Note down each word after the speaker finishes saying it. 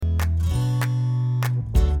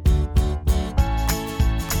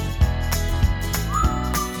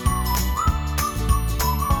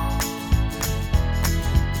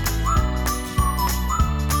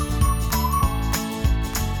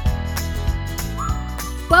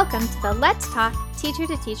Welcome to the Let's Talk Teacher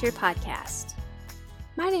to Teacher podcast.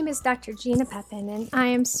 My name is Dr. Gina Pepin, and I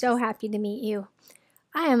am so happy to meet you.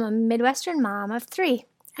 I am a Midwestern mom of 3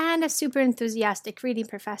 and a super enthusiastic reading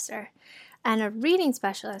professor and a reading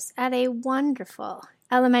specialist at a wonderful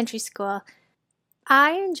elementary school.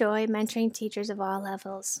 I enjoy mentoring teachers of all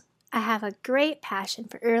levels. I have a great passion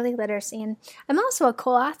for early literacy, and I'm also a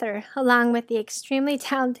co-author along with the extremely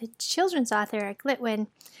talented children's author Eric Litwin.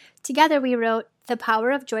 Together we wrote The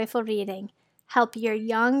Power of Joyful Reading, Help Your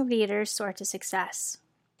Young Readers Soar to Success.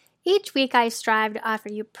 Each week I strive to offer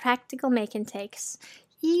you practical make and takes,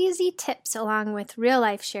 easy tips along with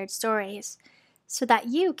real-life shared stories, so that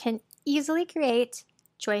you can easily create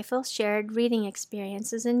joyful shared reading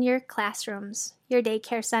experiences in your classrooms, your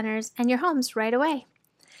daycare centers, and your homes right away.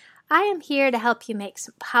 I am here to help you make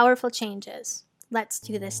some powerful changes. Let's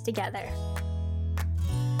do this together.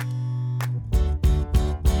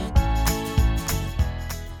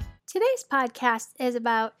 Today's podcast is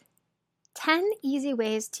about 10 easy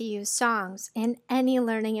ways to use songs in any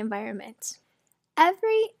learning environment.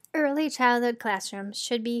 Every early childhood classroom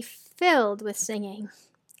should be filled with singing.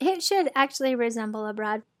 It should actually resemble a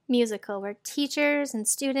broad musical where teachers and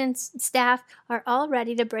students and staff are all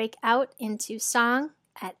ready to break out into song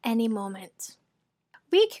at any moment.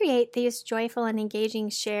 We create these joyful and engaging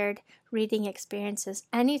shared reading experiences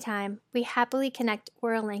anytime we happily connect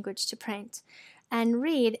oral language to print and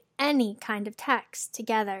read any kind of text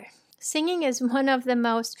together. Singing is one of the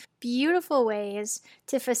most beautiful ways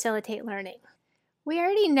to facilitate learning. We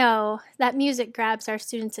already know that music grabs our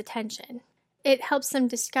students' attention. It helps them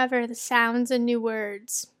discover the sounds and new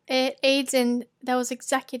words. It aids in those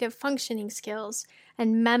executive functioning skills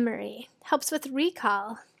and memory, helps with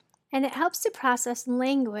recall, and it helps to process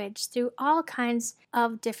language through all kinds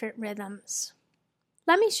of different rhythms.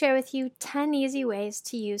 Let me share with you 10 easy ways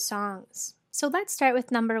to use songs. So let's start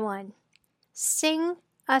with number 1. Sing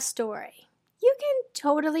a story. You can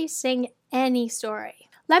totally sing any story.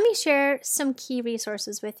 Let me share some key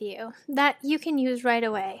resources with you that you can use right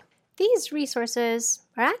away. These resources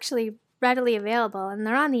are actually readily available, and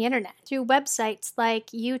they're on the internet through websites like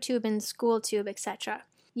YouTube and SchoolTube, etc.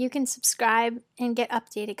 You can subscribe and get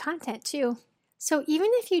updated content too. So even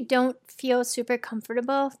if you don't feel super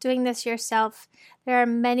comfortable doing this yourself, there are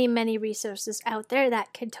many, many resources out there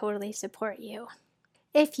that could totally support you.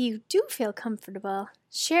 If you do feel comfortable,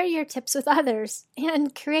 share your tips with others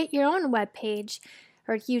and create your own webpage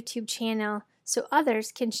or YouTube channel so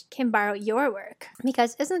others can borrow your work.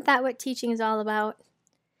 Because isn't that what teaching is all about?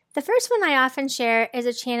 The first one I often share is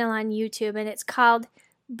a channel on YouTube, and it's called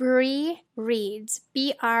Bri Reads,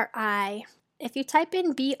 B-R-I. If you type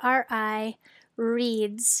in B-R-I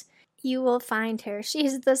Reads, you will find her.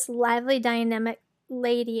 She's this lively, dynamic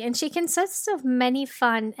lady, and she consists of many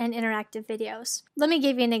fun and interactive videos. Let me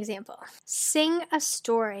give you an example. Sing a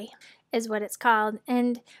Story is what it's called,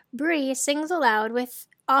 and Bri sings aloud with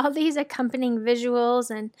all these accompanying visuals,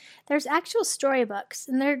 and there's actual storybooks,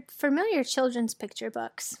 and they're familiar children's picture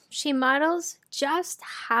books. She models just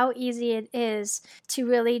how easy it is to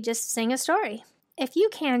really just sing a story. If you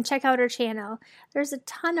can, check out her channel. There's a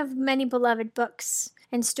ton of many beloved books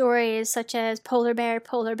and stories such as Polar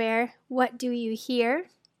Bear, What Do You Hear?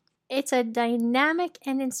 It's a dynamic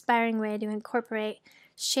and inspiring way to incorporate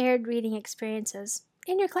shared reading experiences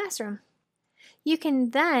in your classroom. You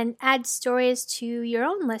can then add stories to your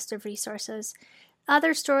own list of resources.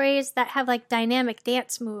 Other stories that have like dynamic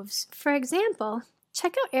dance moves. For example,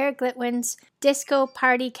 check out Eric Litwin's Disco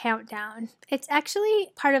Party Countdown. It's actually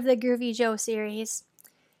part of the Groovy Joe series.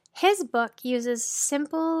 His book uses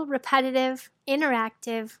simple, repetitive,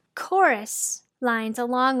 interactive chorus lines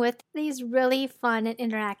along with these really fun and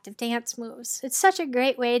interactive dance moves. It's such a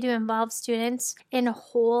great way to involve students in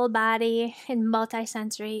whole body and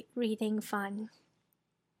multisensory reading fun.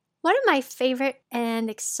 One of my favorite and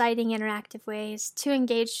exciting interactive ways to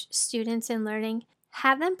engage students in learning,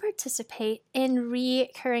 have them participate in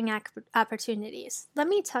recurring opportunities. Let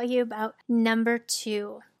me tell you about number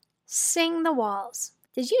 2. Sing the walls.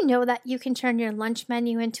 Did you know that you can turn your lunch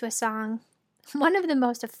menu into a song? One of the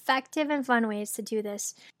most effective and fun ways to do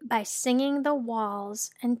this by singing the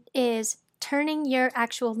walls is turning your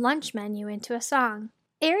actual lunch menu into a song.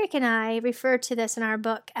 Eric and I refer to this in our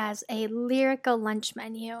book as a lyrical lunch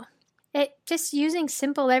menu. Just using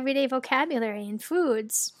simple everyday vocabulary and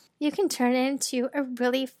foods, you can turn it into a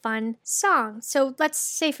really fun song. So let's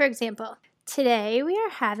say, for example, today we are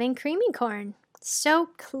having creamy corn. So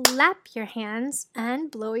clap your hands and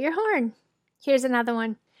blow your horn. Here's another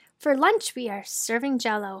one. For lunch we are serving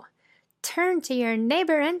Jell-O. Turn to your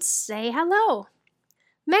neighbor and say hello.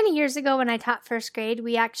 Many years ago when I taught first grade,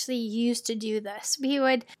 we actually used to do this. We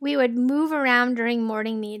would move around during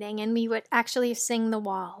morning meeting and we would actually sing the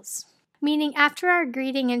walls. Meaning after our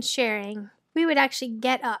greeting and sharing, we would actually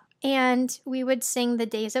get up and we would sing the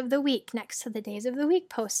days of the week next to the days of the week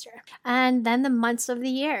poster, and then the months of the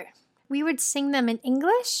year. We would sing them in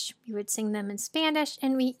English, we would sing them in Spanish,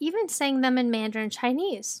 and we even sang them in Mandarin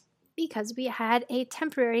Chinese because we had a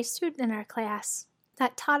temporary student in our class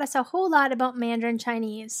that taught us a whole lot about Mandarin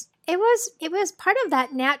Chinese. It was part of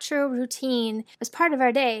that natural routine. It was part of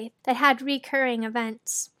our day that had recurring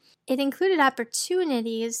events. It included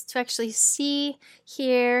opportunities to actually see,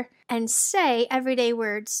 hear, and say everyday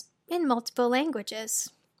words in multiple languages.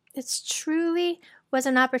 It truly was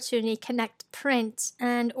an opportunity to connect print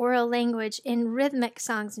and oral language in rhythmic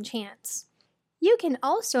songs and chants. You can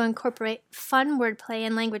also incorporate fun wordplay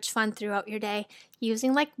and language fun throughout your day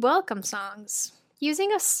using like welcome songs.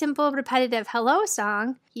 Using a simple repetitive hello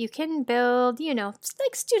song, you can build,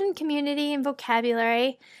 like student community and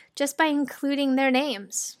vocabulary just by including their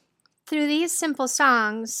names. Through these simple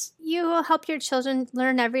songs, you will help your children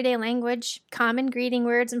learn everyday language, common greeting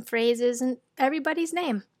words and phrases, and everybody's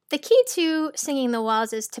name. The key to singing the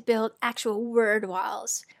walls is to build actual word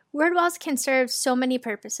walls. Word walls can serve so many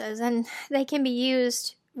purposes, and they can be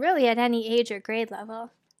used really at any age or grade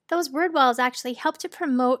level. Those word walls actually help to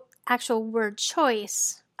promote actual word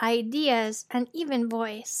choice, ideas, and even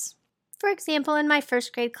voice. For example, in my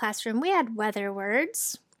first grade classroom, we had weather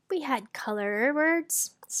words, we had color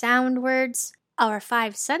words, sound words, our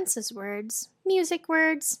five senses words, music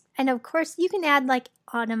words, and of course you can add like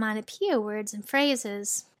onomatopoeia words and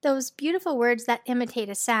phrases. Those beautiful words that imitate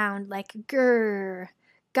a sound like grr,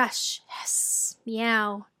 gush, hiss,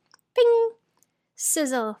 meow, ping,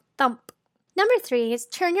 sizzle, thump. Number 3 is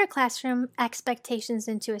turn your classroom expectations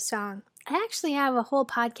into a song. I actually have a whole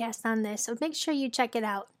podcast on this, so make sure you check it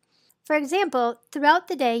out. For example, throughout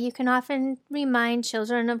the day, you can often remind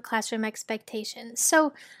children of classroom expectations.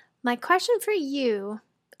 So my question for you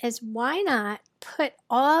is, why not put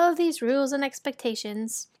all of these rules and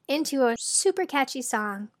expectations into a super catchy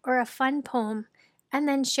song or a fun poem and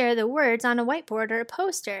then share the words on a whiteboard or a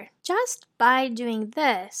poster? Just by doing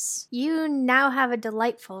this, you now have a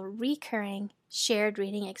delightful, recurring, shared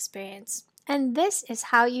reading experience. And this is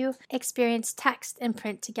how you experience text and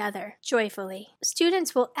print together, joyfully.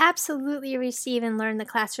 Students will absolutely receive and learn the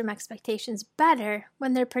classroom expectations better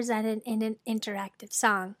when they're presented in an interactive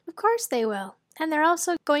song. Of course they will. And they're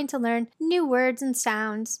also going to learn new words and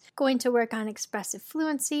sounds, going to work on expressive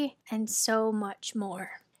fluency, and so much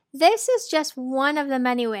more. This is just one of the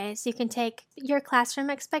many ways you can take your classroom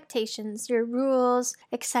expectations, your rules,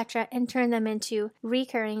 etc., and turn them into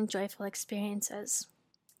recurring, joyful experiences.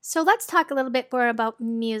 So let's talk a little bit more about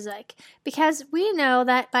music, because we know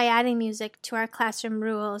that by adding music to our classroom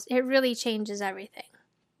rules, it really changes everything.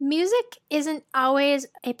 Music isn't always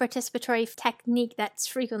a participatory technique that's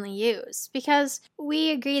frequently used, because we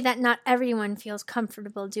agree that not everyone feels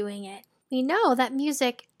comfortable doing it. We know that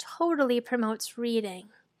music totally promotes reading.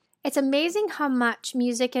 It's amazing how much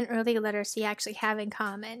music and early literacy actually have in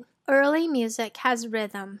common. Early music has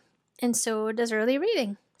rhythm, and so does early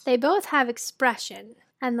reading. They both have expression,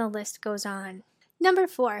 and the list goes on. Number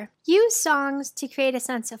 4, use songs to create a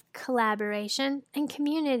sense of collaboration and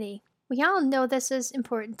community. We all know this is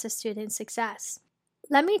important to student success.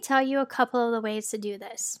 Let me tell you a couple of the ways to do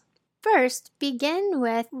this. First, begin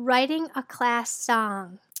with writing a class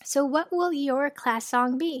song. So what will your class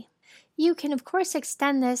song be? You can, of course,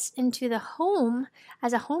 extend this into the home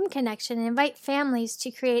as a home connection and invite families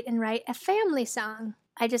to create and write a family song.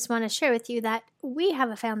 I just want to share with you that we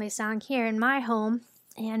have a family song here in my home,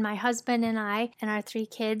 and my husband and I and our 3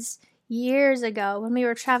 kids, years ago when we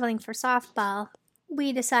were traveling for softball,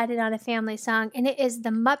 we decided on a family song, and it is the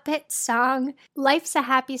Muppet song, Life's a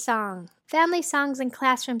Happy Song. Family songs and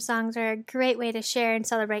classroom songs are a great way to share and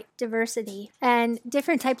celebrate diversity and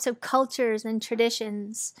different types of cultures and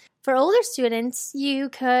traditions. For older students, you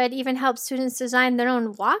could even help students design their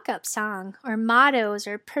own walk-up song or mottos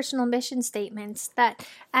or personal mission statements that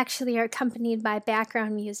actually are accompanied by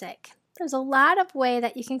background music. There's a lot of ways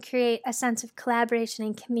that you can create a sense of collaboration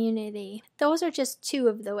and community. Those are just 2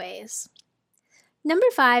 of the ways. Number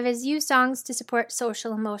 5 is use songs to support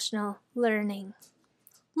social emotional learning.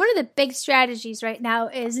 One of the big strategies right now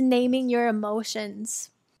is naming your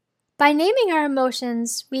emotions. By naming our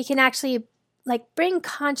emotions, we can actually bring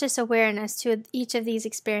conscious awareness to each of these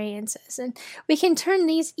experiences, and we can turn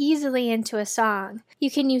these easily into a song.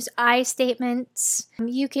 You can use I statements,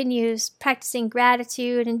 you can use practicing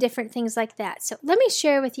gratitude and different things like that. So let me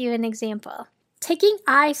share with you an example. Taking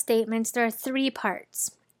I statements, there are 3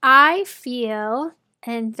 parts. I feel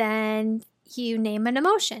and then you name an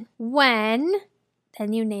emotion. When,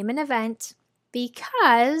 then you name an event.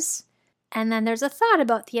 Because, and then there's a thought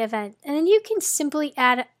about the event. And then you can simply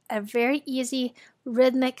add a very easy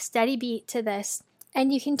rhythmic steady beat to this,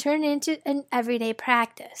 and you can turn it into an everyday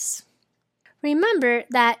practice. Remember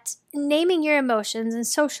that naming your emotions and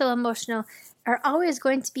social emotional are always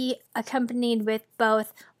going to be accompanied with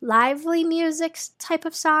both lively music type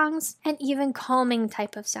of songs and even calming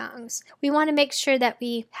type of songs. We want to make sure that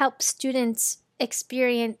we help students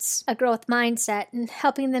experience a growth mindset and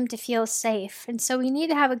helping them to feel safe. And so we need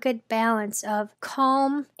to have a good balance of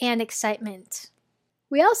calm and excitement.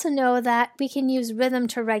 We also know that we can use rhythm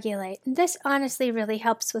to regulate, and this honestly really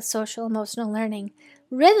helps with social emotional learning.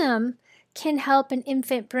 Rhythm can help an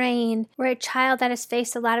infant brain or a child that has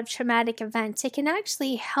faced a lot of traumatic events. It can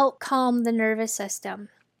actually help calm the nervous system.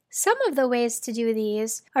 Some of the ways to do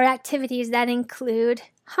these are activities that include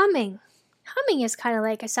humming. Humming is kind of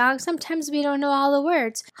like a song. Sometimes we don't know all the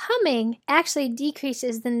words. Humming actually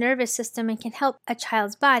decreases the nervous system and can help a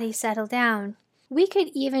child's body settle down. We could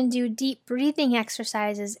even do deep breathing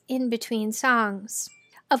exercises in between songs.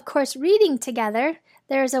 Of course, reading together,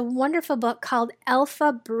 there's a wonderful book called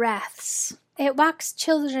Alpha Breaths. It walks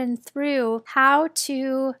children through how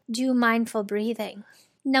to do mindful breathing.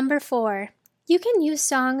 Number 4, you can use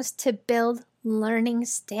songs to build learning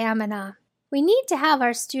stamina. We need to have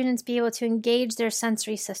our students be able to engage their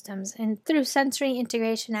sensory systems and through sensory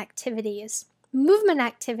integration activities. Movement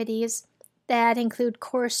activities that include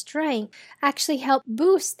core strength actually help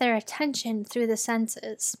boost their attention through the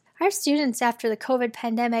senses. Our students after the COVID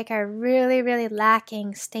pandemic are really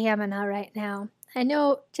lacking stamina right now. I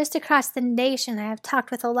know just across the nation I have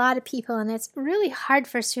talked with a lot of people, and it's really hard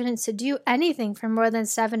for students to do anything for more than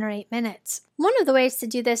 7 or 8 minutes. One of the ways to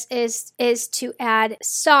do this is to add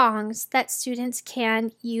songs that students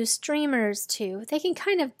can use streamers to. They can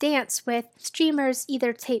kind of dance with streamers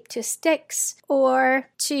either taped to sticks or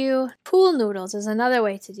to pool noodles is another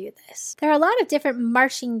way to do this. There are a lot of different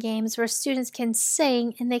marching games where students can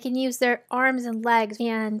sing and they can use their arms and legs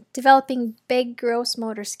and developing big gross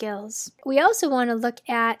motor skills. We also want to look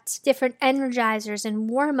at different energizers and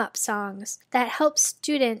warm-up songs that help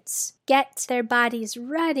students get their bodies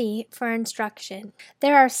ready for instruction.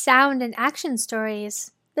 There are sound and action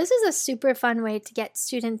stories. This is a super fun way to get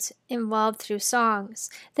students involved through songs.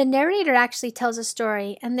 The narrator actually tells a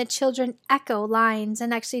story and the children echo lines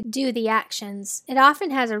and actually do the actions. It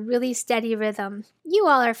often has a really steady rhythm. You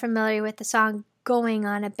all are familiar with the song Going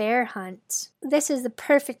on a Bear Hunt. This is the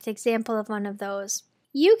perfect example of one of those.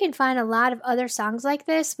 You can find a lot of other songs like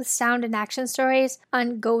this with sound and action stories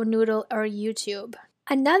on Go Noodle or YouTube.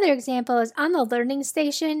 Another example is on the Learning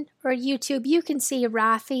Station or YouTube. You can see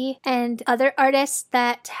Rafi and other artists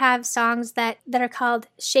that have songs that are called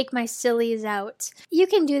Shake My Sillies Out. You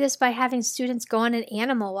can do this by having students go on an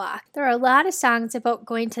animal walk. There are a lot of songs about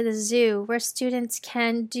going to the zoo where students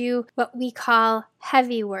can do what we call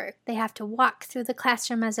heavy work. They have to walk through the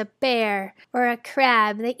classroom as a bear or a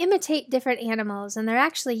crab. They imitate different animals and they're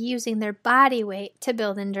actually using their body weight to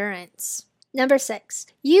build endurance. Number 6,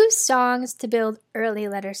 use songs to build early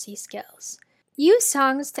literacy skills. Use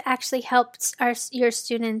songs to actually help your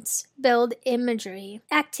students build imagery.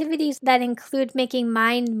 Activities that include making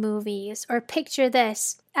mind movies or picture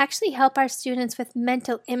this actually help our students with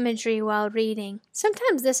mental imagery while reading.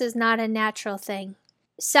 Sometimes this is not a natural thing.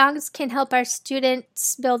 Songs can help our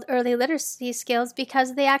students build early literacy skills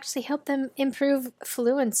because they actually help them improve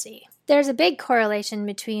fluency. There's a big correlation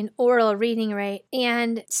between oral reading rate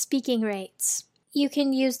and speaking rates. You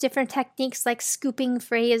can use different techniques like scooping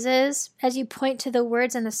phrases as you point to the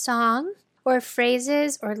words in a song, or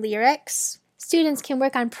phrases or lyrics. Students can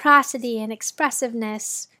work on prosody and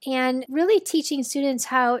expressiveness, and really teaching students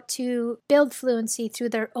how to build fluency through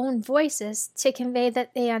their own voices to convey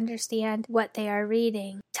that they understand what they are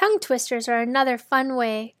reading. Tongue twisters are another fun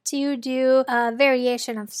way to do a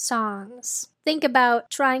variation of songs. Think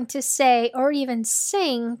about trying to say or even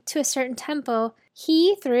sing to a certain tempo.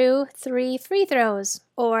 He threw 3 free throws,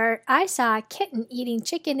 or I saw a kitten eating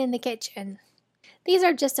chicken in the kitchen. These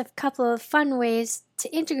are just a couple of fun ways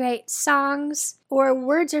to integrate songs or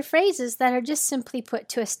words or phrases that are just simply put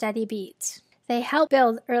to a steady beat. They help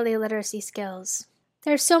build early literacy skills.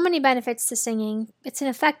 There are so many benefits to singing. It's an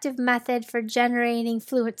effective method for generating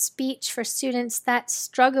fluent speech for students that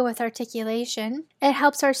struggle with articulation. It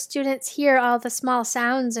helps our students hear all the small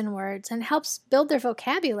sounds in words and helps build their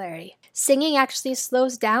vocabulary. Singing actually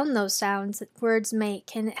slows down those sounds that words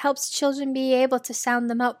make, and it helps children be able to sound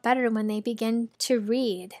them out better when they begin to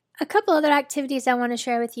read. A couple other activities I want to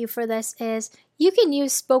share with you for this is You can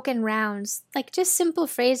use spoken rounds, like just simple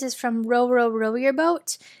phrases from row, row, row your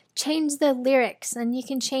boat. Change the lyrics, and you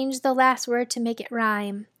can change the last word to make it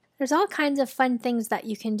rhyme. There's all kinds of fun things that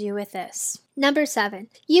you can do with this. Number 7,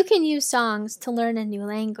 you can use songs to learn a new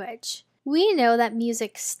language. We know that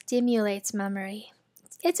music stimulates memory.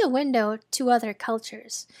 It's a window to other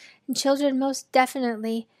cultures, and children most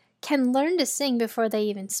definitely can learn to sing before they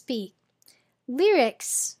even speak.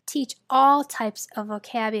 Lyrics teach all types of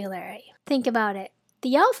vocabulary. Think about it.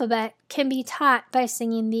 The alphabet can be taught by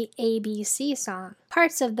singing the ABC song.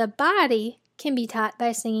 Parts of the body can be taught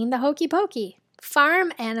by singing the Hokey Pokey.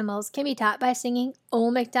 Farm animals can be taught by singing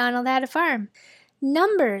Old MacDonald Had a Farm.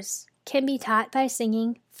 Numbers can be taught by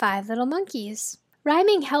singing Five Little Monkeys.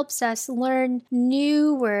 Rhyming helps us learn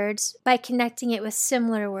new words by connecting it with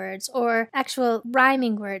similar words or actual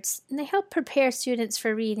rhyming words, and they help prepare students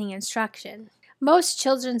for reading instruction. Most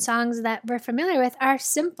children's songs that we're familiar with are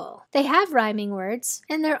simple. They have rhyming words,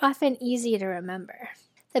 and they're often easy to remember.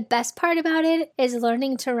 The best part about it is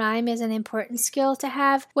learning to rhyme is an important skill to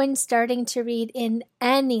have when starting to read in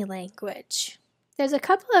any language. There's a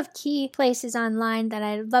couple of key places online that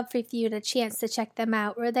I'd love for you to chance to check them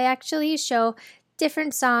out, where they actually show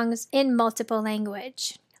different songs in multiple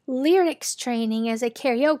language. Lyrics training is a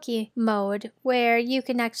karaoke mode where you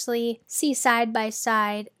can actually see side by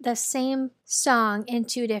side the same song in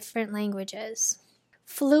 2 different languages.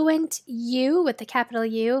 Fluent U, with the capital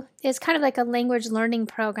U, is kind of like a language learning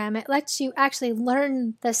program. It lets you actually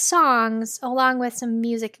learn the songs along with some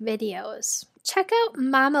music videos. Check out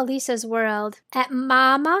Mama Lisa's World at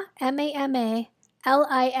MamaLisa.com.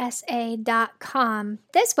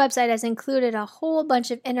 This website has included a whole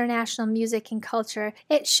bunch of international music and culture.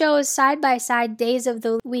 It shows side-by-side days of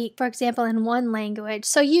the week, for example, in one language.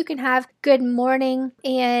 So you can have Good Morning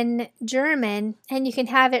in German, and you can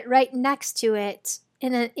have it right next to it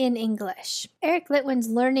in English. Eric Litwin's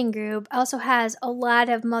Learning Groove also has a lot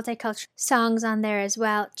of multicultural songs on there as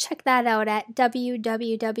well. Check that out at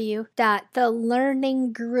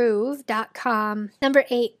www.thelearninggroove.com. Number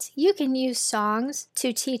 8, you can use songs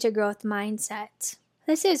to teach a growth mindset.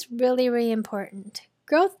 This is really, really important.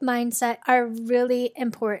 Growth mindset are really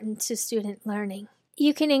important to student learning.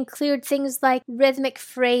 You can include things like rhythmic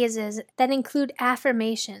phrases that include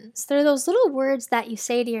affirmations. They're those little words that you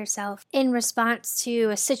say to yourself in response to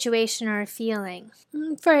a situation or a feeling.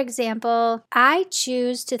 For example, I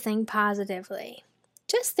choose to think positively.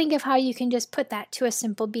 Just think of how you can just put that to a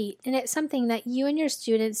simple beat, and it's something that you and your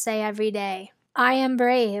students say every day. I am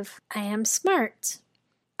brave. I am smart.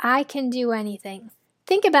 I can do anything.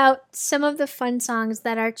 Think about some of the fun songs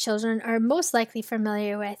that our children are most likely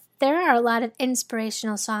familiar with. There are a lot of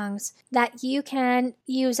inspirational songs that you can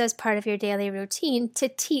use as part of your daily routine to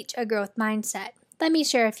teach a growth mindset. Let me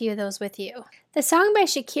share a few of those with you. The song by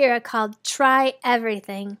Shakira called Try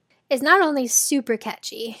Everything is not only super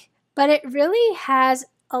catchy, but it really has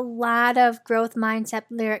a lot of growth mindset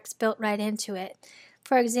lyrics built right into it.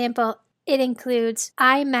 For example, it includes,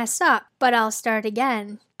 I mess up, but I'll start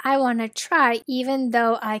again. I want to try even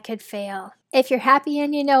though I could fail. If You're Happy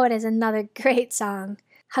and You Know It is another great song.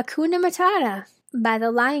 Hakuna Matata by the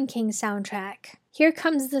Lion King soundtrack. Here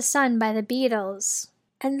Comes the Sun by the Beatles.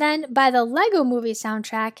 And then by the Lego Movie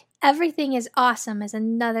soundtrack, Everything is Awesome is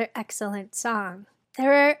another excellent song.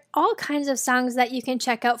 There are all kinds of songs that you can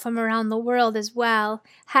check out from around the world as well.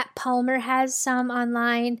 Hat Palmer has some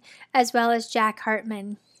online, as well as Jack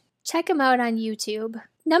Hartman. Check them out on YouTube.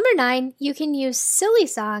 Number 9, you can use silly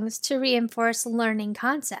songs to reinforce learning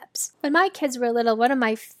concepts. When my kids were little, one of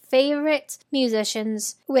my favorite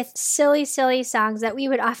musicians with silly songs that we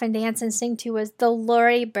would often dance and sing to was the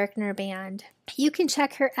Laurie Berkner Band. You can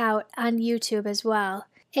check her out on YouTube as well.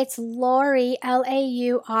 It's Laurie,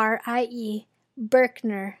 Laurie,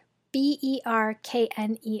 Berkner,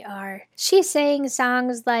 Berkner. She sang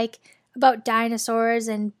songs like about dinosaurs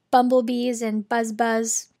and bumblebees and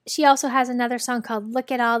buzz. She also has another song called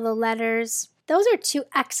Look at All the Letters. Those are 2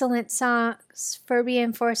 excellent songs for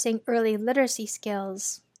reinforcing early literacy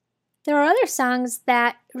skills. There are other songs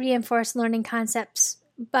that reinforce learning concepts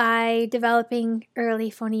by developing early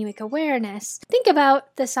phonemic awareness. Think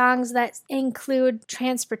about the songs that include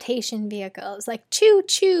transportation vehicles like choo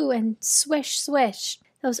choo and swish swish,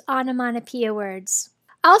 those onomatopoeia words.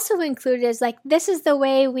 Also included is like this is the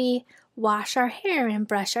way we wash our hair and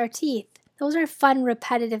brush our teeth. Those are fun,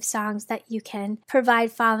 repetitive songs that you can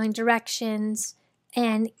provide following directions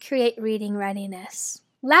and create reading readiness.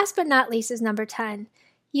 Last but not least is number 10.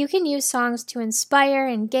 You can use songs to inspire,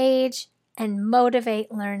 engage, and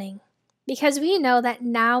motivate learning. because we know that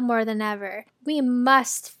now more than ever, we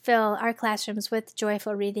must fill our classrooms with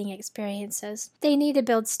joyful reading experiences. They need to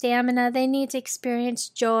build stamina, they need to experience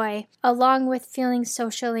joy, along with feeling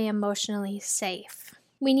socially, emotionally safe.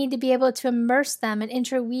 We need to be able to immerse them and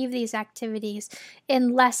interweave these activities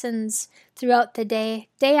in lessons throughout the day,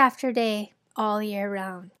 day after day, all year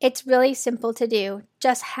round. It's really simple to do.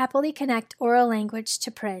 Just happily connect oral language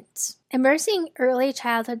to print. Immersing early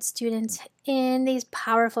childhood students in these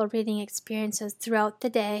powerful reading experiences throughout the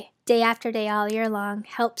day, day after day, all year long,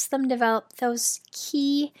 helps them develop those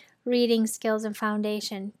key reading skills and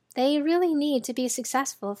foundation they really need to be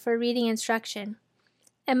successful for reading instruction.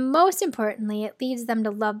 And most importantly, it leads them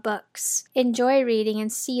to love books, enjoy reading,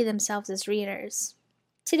 and see themselves as readers.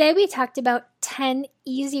 Today we talked about 10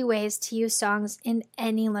 easy ways to use songs in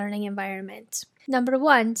any learning environment. Number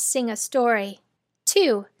 1, sing a story.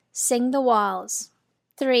 2, sing the walls.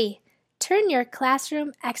 3, turn your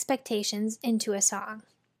classroom expectations into a song.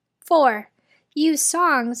 4, use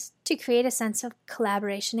songs to create a sense of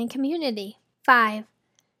collaboration and community. 5,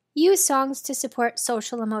 use songs to support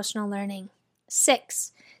social emotional learning.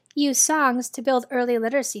 6, use songs to build early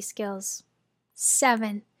literacy skills.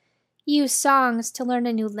 7, use songs to learn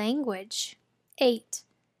a new language. 8,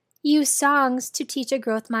 use songs to teach a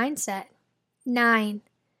growth mindset. 9,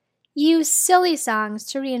 use silly songs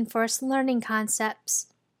to reinforce learning concepts.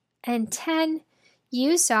 And 10,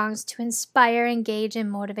 use songs to inspire, engage,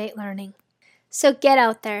 and motivate learning. So get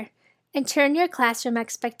out there and turn your classroom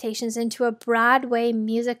expectations into a Broadway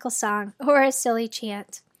musical song or a silly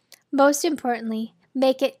chant. Most importantly,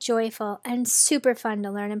 make it joyful and super fun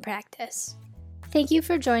to learn and practice. Thank you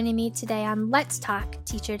for joining me today on Let's Talk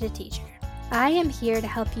Teacher to Teacher. I am here to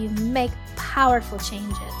help you make powerful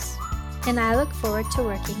changes, and I look forward to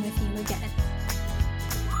working with you again.